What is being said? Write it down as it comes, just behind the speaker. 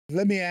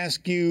Let me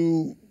ask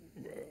you,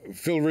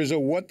 Phil Rizzo,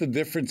 what the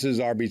differences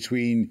are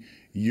between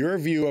your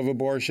view of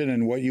abortion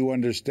and what you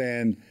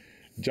understand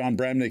Jon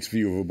Bramnick's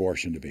view of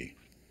abortion to be.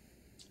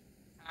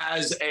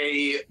 As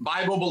a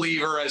Bible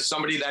believer, as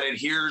somebody that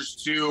adheres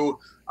to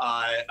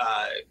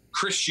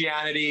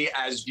Christianity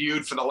as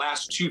viewed for the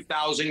last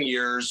 2,000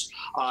 years,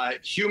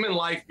 human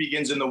life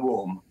begins in the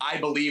womb. I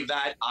believe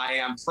that. I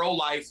am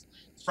pro-life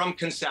from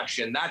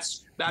conception.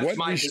 That's what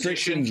my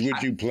restrictions position.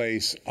 Would you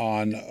place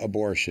on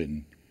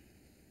abortion?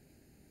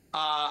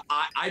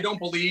 I don't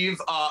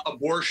believe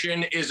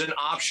abortion is an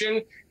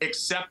option,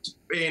 except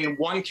in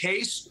one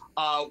case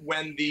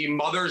when the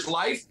mother's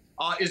life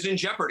is in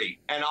jeopardy.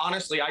 And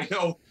honestly, I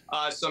know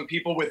some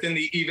people within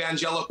the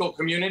evangelical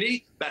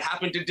community that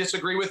happen to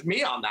disagree with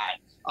me on that.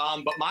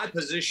 But my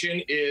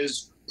position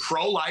is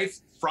pro-life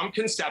from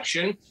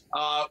conception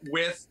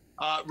with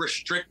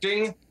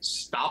restricting,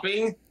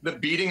 stopping the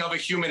beating of a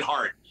human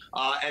heart.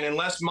 And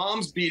unless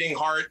mom's beating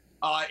heart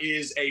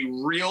is a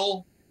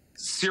real,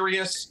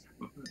 serious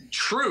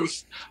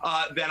truth,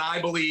 then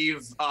I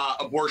believe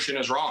abortion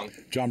is wrong.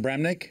 Jon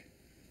Bramnick?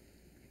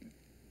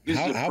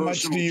 How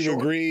much do you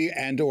agree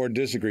and or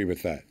disagree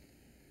with that?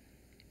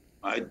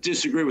 I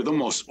disagree with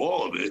almost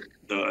all of it,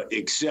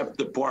 except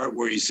the part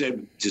where he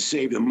said to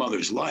save the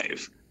mother's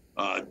life.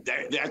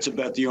 That's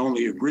about the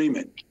only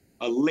agreement.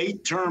 A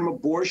late-term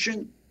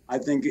abortion, I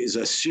think, is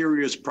a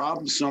serious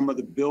problem. Some of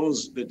the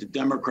bills that the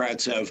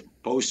Democrats have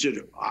posted,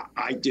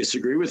 I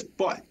disagree with.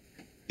 But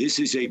this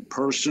is a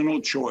personal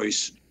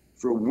choice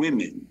for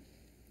women.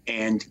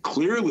 And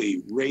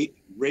clearly, rape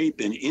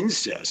and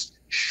incest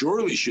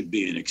surely should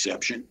be an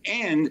exception.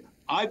 And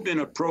I've been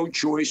a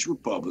pro-choice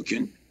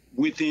Republican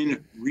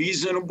within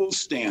reasonable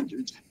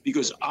standards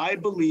because I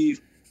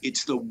believe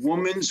it's the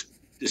woman's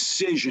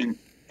decision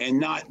and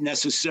not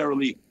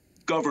necessarily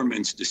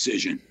government's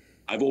decision.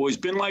 I've always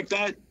been like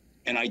that,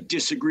 and I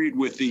disagreed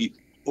with the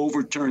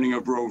overturning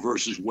of Roe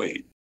versus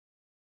Wade.